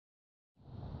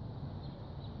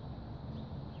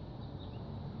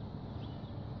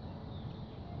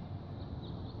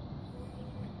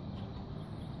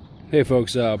Hey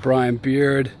folks, Brian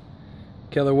Beard,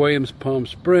 Keller Williams, Palm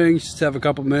Springs. Just have a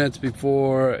couple minutes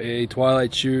before a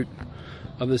twilight shoot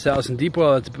of this house in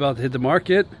Deepwell that's about to hit the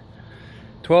market.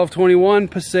 1221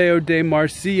 Paseo de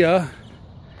Marcia.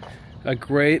 A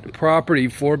great property,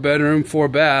 4-bedroom,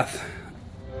 4-bath.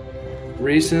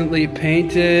 Recently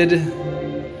painted,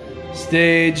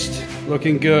 staged,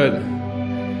 looking good.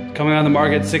 Coming on the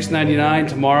market $699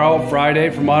 tomorrow, Friday,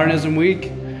 for Modernism Week.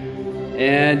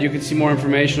 And you can see more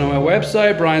information on my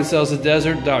website,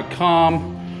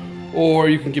 briansellsthedesert.com, or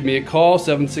you can give me a call,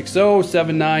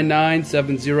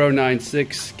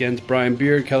 760-799-7096. Again, it's Brian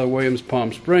Beard, Keller Williams,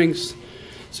 Palm Springs.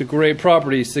 It's a great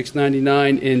property,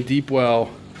 $699 in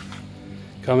Deepwell.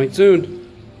 Coming soon.